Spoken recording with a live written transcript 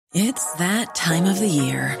It's that time of the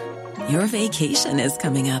year. Your vacation is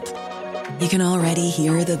coming up. You can already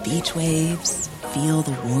hear the beach waves, feel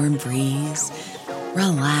the warm breeze,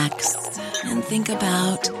 relax, and think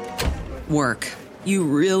about work. You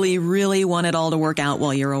really, really want it all to work out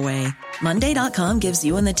while you're away. Monday.com gives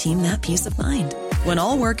you and the team that peace of mind. When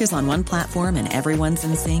all work is on one platform and everyone's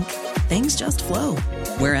in sync, things just flow.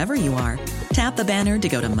 Wherever you are, tap the banner to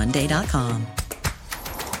go to Monday.com.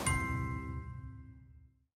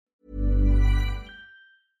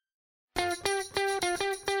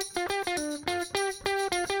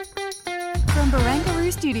 From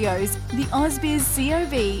Barangaroo Studios, the AusBiz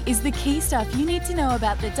COB is the key stuff you need to know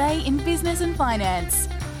about the day in business and finance.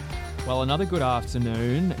 Well, another good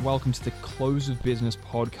afternoon. Welcome to the Close of Business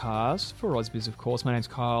podcast for AusBiz, of course. My name's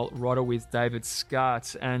Kyle Rodder with David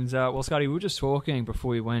Scott. And, Scotty, we were just talking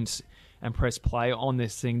before we went and pressed play on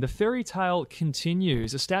this thing. The fairy tale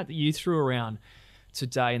continues. A stat that you threw around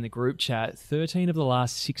today in the group chat, 13 of the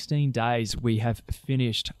last 16 days we have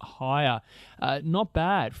finished higher. Not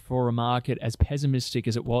bad for a market as pessimistic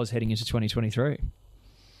as it was heading into 2023.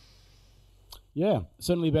 Yeah,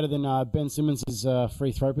 certainly better than Ben Simmons'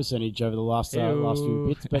 free throw percentage over the last few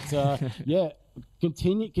bits. But yeah,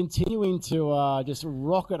 continuing to just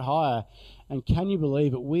rocket higher. And can you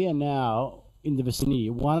believe it? We are now in the vicinity,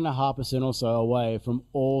 1.5% or so away from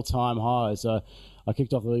all-time highs. I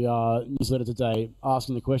kicked off the newsletter today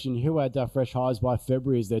asking the question, who had fresh highs by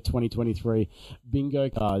February as their 2023 bingo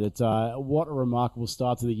card? What a remarkable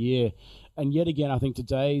start to the year. And yet again, I think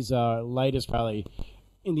today's latest rally,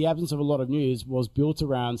 in the absence of a lot of news, was built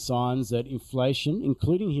around signs that inflation,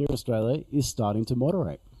 including here in Australia, is starting to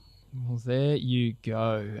moderate. Well, there you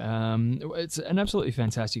go. It's an absolutely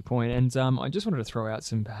fantastic point. And I just wanted to throw out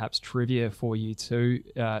some perhaps trivia for you too,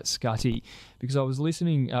 Scotty, because I was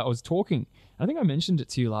talking, I think I mentioned it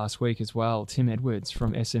to you last week as well, Tim Edwards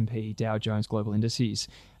from S&P Dow Jones Global Indices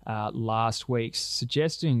last week,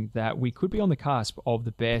 suggesting that we could be on the cusp of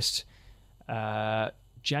the best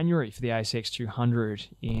January for the ASX 200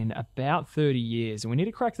 in about 30 years. And we need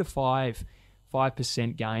to crack the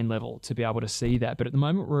 5% gain level to be able to see that. But at the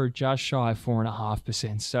moment, we're just shy of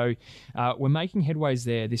 4.5%. So we're making headways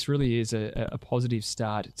there. This really is a positive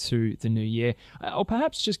start to the new year. I'll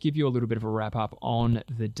perhaps just give you a little bit of a wrap up on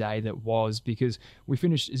the day that was, because we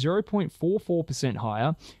finished 0.44%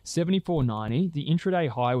 higher, 74.90. The intraday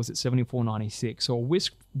high was at 74.96, so a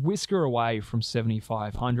whisker away from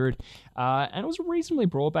 7,500. And it was a reasonably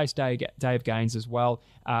broad-based day of gains as well.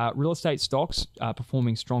 Real estate stocks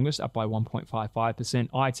performing strongest, up by 1.55%.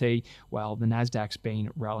 IT, well, the Nasdaq's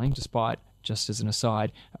been rallying despite, just as an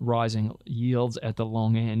aside, rising yields at the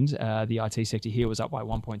long end. The IT sector here was up by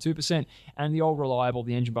 1.2%, and the old reliable,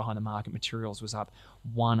 the engine behind the market, materials, was up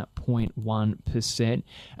 1.1%.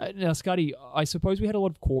 Now, Scotty, I suppose we had a lot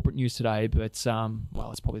of corporate news today, but it's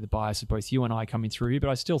probably the bias of both you and I coming through. But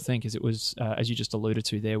I still think, as it was, as you just alluded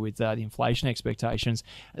to there, with the inflation expectations,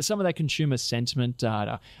 some of that consumer sentiment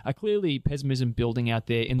data are clearly pessimism building out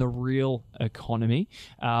there in the real economy.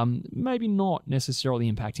 Maybe not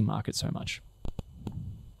necessarily impacting markets so much.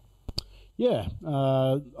 Yeah,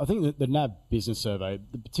 I think that the NAB business survey,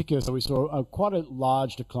 so we saw quite a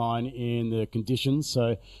large decline in the conditions.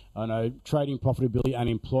 So I know trading profitability and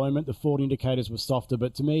employment, the forward indicators were softer.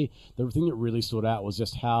 But to me, the thing that really stood out was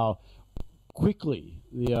just how quickly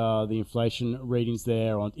the inflation readings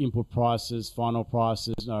there on input prices, final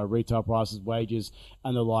prices, retail prices, wages,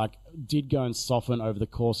 and the like did go and soften over the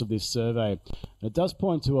course of this survey. And it does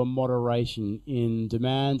point to a moderation in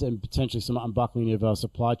demand and potentially some unbuckling of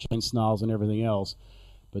supply chain snarls and everything else.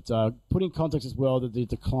 But put in context as well that the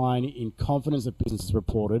decline in confidence that businesses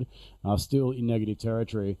reported are still in negative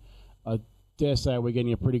territory. I dare say we're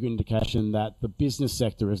getting a pretty good indication that the business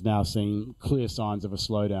sector is now seeing clear signs of a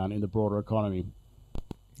slowdown in the broader economy.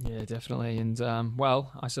 Yeah, definitely. And,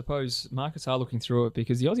 I suppose markets are looking through it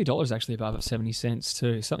because the Aussie dollar is actually above 70 cents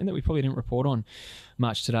too, something that we probably didn't report on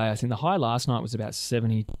much today. I think the high last night was about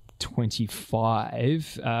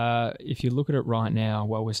 70.25. If you look at it right now,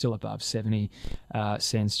 well, we're still above 70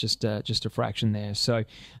 cents, just a fraction there. So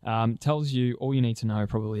tells you all you need to know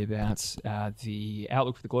probably about the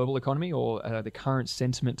outlook for the global economy or the current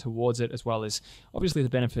sentiment towards it, as well as obviously the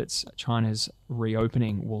benefits China's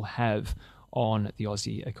reopening will have on the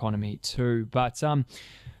Aussie economy too. But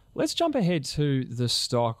let's jump ahead to the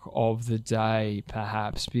stock of the day,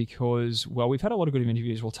 perhaps, because, well, we've had a lot of good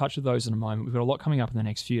interviews. We'll touch on those in a moment. We've got a lot coming up in the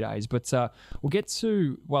next few days. But we'll get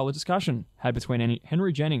to, well, the discussion had between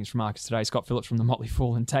Henry Jennings from Markets Today, Scott Phillips from The Motley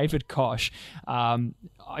Fool, and David Koch.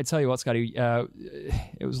 I tell you what, Scotty,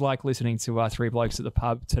 it was like listening to three blokes at the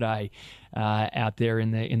pub today out there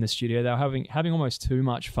in the studio. They were having almost too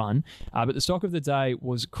much fun. But the stock of the day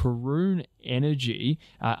was Karoon Energy,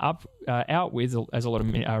 out with, as a lot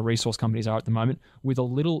of resource companies are at the moment, with a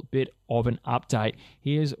little bit of an update.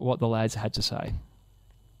 Here's what the lads had to say.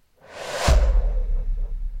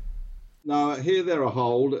 No, here they're a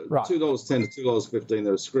hold. Right. $2.10 to $2.15.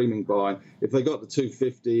 They're a screaming buy. If they got the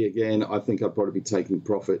 $2.50 again, I think I'd probably be taking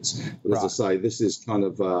profits. But as I say, this is kind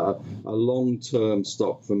of a long-term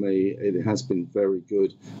stock for me. It has been very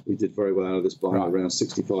good. We did very well out of this buying around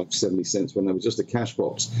 65, 70 cents when they were just a cash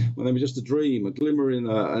box, when they were just a dream, a glimmer in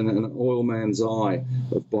an oil man's eye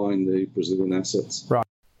of buying the Brazilian assets. Right.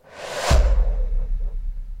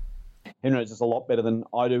 Henry knows this a lot better than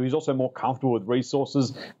I do. He's also more comfortable with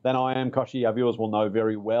resources than I am. Koshi, our viewers will know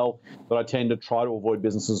very well that I tend to try to avoid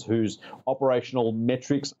businesses whose operational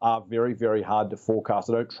metrics are very, very hard to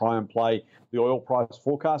forecast. I don't try and play the oil price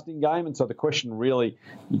forecasting game. And so the question really,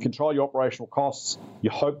 you control your operational costs,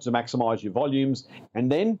 you hope to maximize your volumes,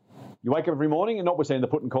 and then you wake up every morning, and notwithstanding the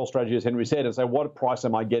put and call strategy, as Henry said, and say, what price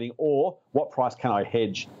am I getting, or what price can I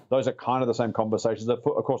hedge? Those are kind of the same conversations. Of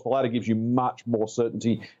course, the latter gives you much more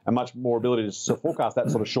certainty and much more ability to forecast that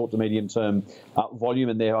sort of short to medium term value,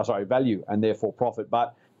 and therefore profit.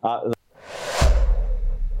 But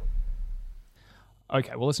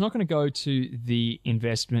Okay, well, it's not going to go to the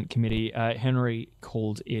investment committee. Henry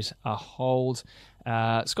called it a hold.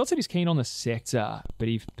 Scott said he's keen on the sector, but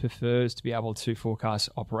he prefers to be able to forecast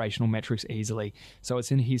operational metrics easily. So it's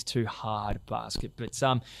in his too hard basket. But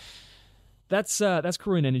that's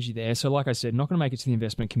Karoon Energy there. So like I said, not going to make it to the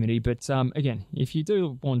investment committee. But again, if you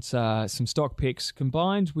do want some stock picks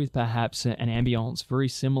combined with perhaps an ambience very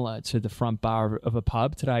similar to the front bar of a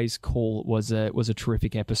pub, today's call was a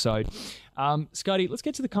terrific episode. Scotty, let's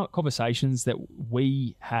get to the conversations that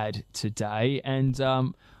we had today.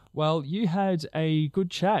 And well, you had a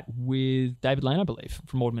good chat with David Lane, I believe,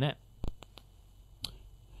 from Ord Minnett.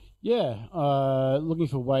 Yeah, looking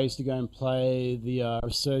for ways to go and play the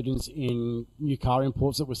resurgence in new car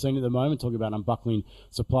imports that we're seeing at the moment, talking about unbuckling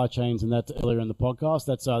supply chains and that earlier in the podcast.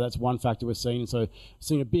 That's one factor we're seeing. So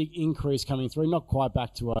seeing a big increase coming through, not quite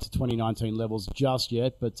back to 2019 levels just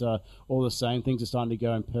yet, but all the same, things are starting to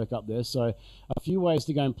go and perk up there. So a few ways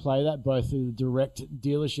to go and play that, both through the direct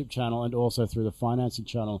dealership channel and also through the financing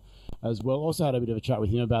channel as well. Also had a bit of a chat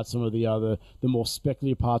with him about some of the more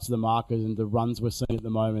speculative parts of the market and the runs we're seeing at the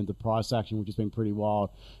moment, the price action, which has been pretty wild,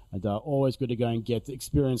 and always good to go and get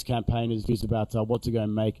experienced campaigners' views about what to go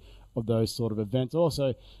and make of those sort of events.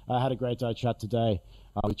 Also, I had a great chat today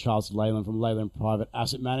with Charles Leyland from Leyland Private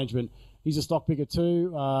Asset Management. He's a stock picker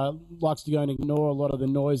too, likes to go and ignore a lot of the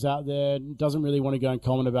noise out there, doesn't really want to go and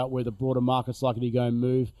comment about where the broader market's likely to go and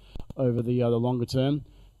move over the longer term.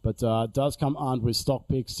 But does come armed with stock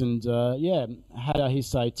picks and, had he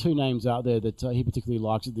say two names out there that he particularly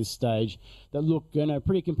likes at this stage that look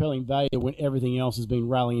pretty compelling value when everything else has been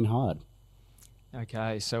rallying hard.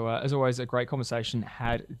 Okay, so as always, a great conversation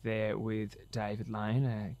had there with David Lane,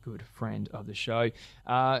 a good friend of the show.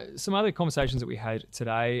 Some other conversations that we had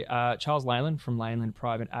today. Charles Leyland from Leyland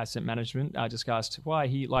Private Asset Management discussed why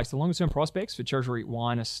he likes the longer-term prospects for Treasury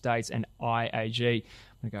Wine Estates and IAG.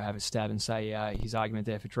 I'm going to go have a stab and say his argument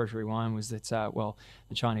there for Treasury Wine was that,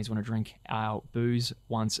 the Chinese want to drink our booze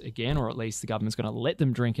once again, or at least the government's going to let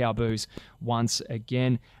them drink our booze once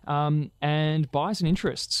again, and bias and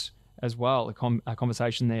interests as well. A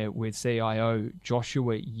conversation there with CIO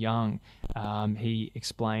Joshua Young. He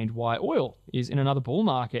explained why oil is in another bull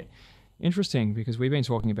market. Interesting, because we've been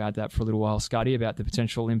talking about that for a little while, Scotty, about the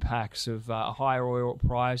potential impacts of a higher oil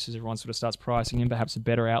price as everyone sort of starts pricing in perhaps a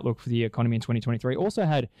better outlook for the economy in 2023. Also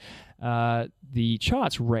had the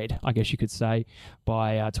charts read, I guess you could say,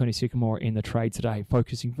 by Tony Sycamore in the trade today,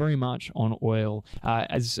 focusing very much on oil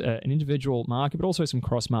as an individual market, but also some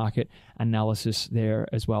cross-market analysis there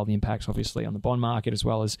as well. The impacts, obviously, on the bond market, as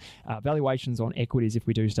well as valuations on equities if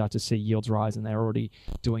we do start to see yields rise, and they're already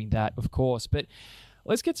doing that, of course. But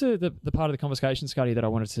let's get to the part of the conversation, Scotty, that I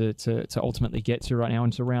wanted to ultimately get to right now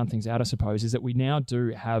and to round things out, I suppose, is that we now do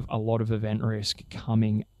have a lot of event risk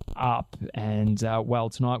coming up. And,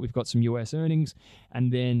 tonight we've got some US earnings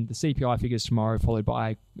and then the CPI figures tomorrow, followed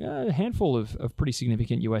by a handful of pretty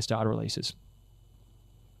significant US data releases.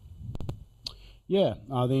 Yeah,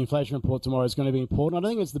 the inflation report tomorrow is going to be important. I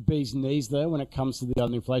don't think it's the bee's knees, though, when it comes to the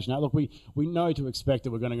inflation outlook. We know to expect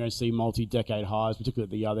that we're going to go see multi-decade highs, particularly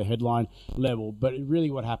at the other headline level. But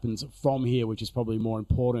really what happens from here, which is probably more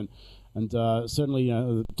important. And certainly,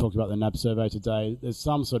 talked about the NAB survey today. There's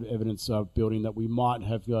some sort of evidence building that we might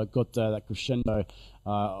have got that crescendo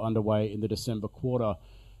underway in the December quarter.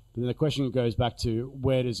 But then the question goes back to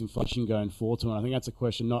where does inflation go forward to? And I think that's a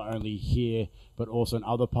question not only here, but also in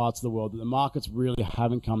other parts of the world that the markets really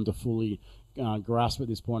haven't come to fully grasp at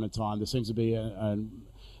this point in time. There seems to be a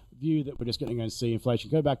view that we're just going to see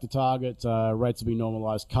inflation go back to target, rates will be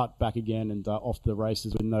normalised, cut back again, and off the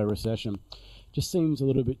races with no recession. Just seems a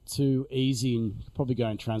little bit too easy, and probably go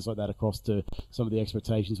and translate that across to some of the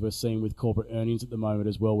expectations we're seeing with corporate earnings at the moment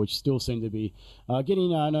as well, which still seem to be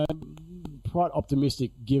getting quite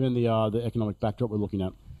optimistic given the economic backdrop we're looking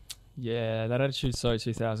at. Yeah, that attitude's so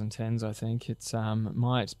 2010s, I think. It's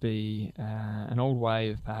might be an old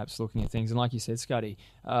way of perhaps looking at things. And like you said, Scuddy,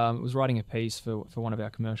 was writing a piece for one of our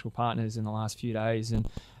commercial partners in the last few days, and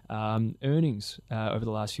earnings over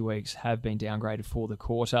the last few weeks have been downgraded for the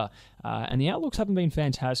quarter, and the outlooks haven't been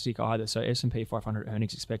fantastic either. So S&P 500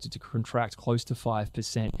 earnings expected to contract close to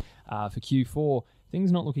 5% for Q4. Things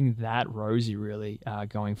not looking that rosy really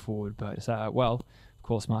going forward, but well, of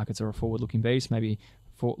course, markets are a forward-looking beast. Maybe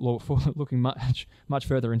for looking much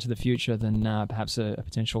further into the future than perhaps a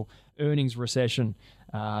potential earnings recession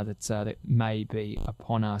that may be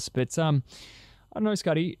upon us. But I don't know,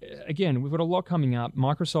 Scotty. Again, we've got a lot coming up.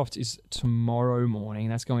 Microsoft is tomorrow morning.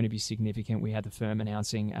 That's going to be significant. We had the firm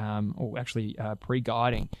announcing, or actually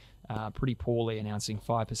pre-guiding, pretty poorly, announcing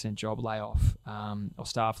 5% job layoff or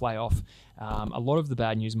staff layoff. A lot of the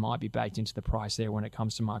bad news might be baked into the price there when it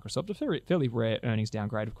comes to Microsoft. A fairly rare earnings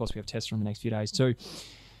downgrade. Of course, we have Tesla in the next few days too.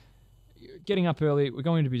 Getting up early, we're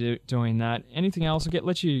going to be doing that. Anything else? I'll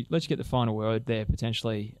let you get the final word there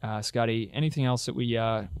potentially, Scuddy. Anything else that we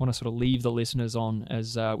want to sort of leave the listeners on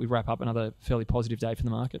as we wrap up another fairly positive day for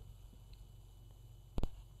the market?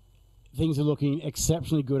 Things are looking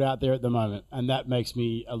exceptionally good out there at the moment, and that makes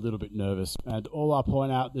me a little bit nervous. And all I'll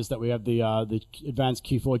point out is that we have the advanced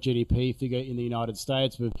Q4 GDP figure in the United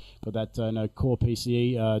States. We've got that core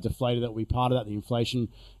PCE deflator that will be part of that, the inflation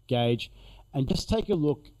gauge. And just take a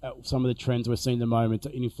look at some of the trends we're seeing at the moment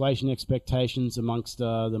in inflation expectations amongst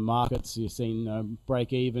the markets. You're seeing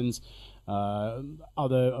break-evens,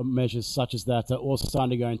 other measures such as that are also starting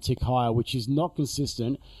to go and tick higher, which is not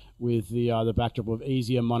consistent with the backdrop of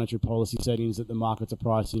easier monetary policy settings that the markets are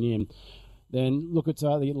pricing in. Then look at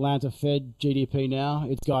the Atlanta Fed GDP now.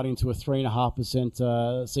 It's guiding to a 3.5%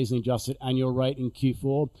 seasonally adjusted annual rate in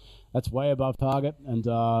Q4. That's way above target and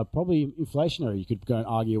probably inflationary, you could go and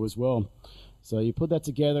argue as well. So you put that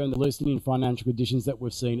together and the loosening financial conditions that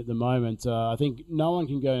we've seen at the moment, I think no one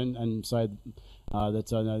can go and say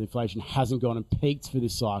that inflation hasn't gone and peaked for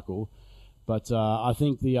this cycle. But I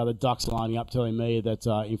think the ducks are lining up telling me that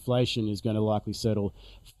inflation is going to likely settle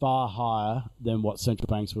far higher than what central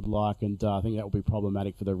banks would like. And I think that will be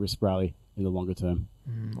problematic for the risk rally in the longer term.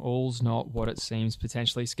 All's not what it seems,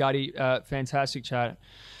 potentially. Scotty, fantastic chat.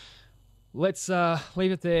 Let's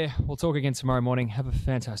leave it there. We'll talk again tomorrow morning. Have a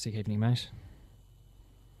fantastic evening, mate.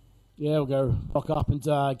 Yeah, we'll go rock up and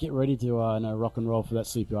get ready to rock and roll for that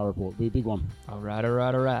CPI report. It'll be a big one. All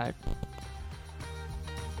right.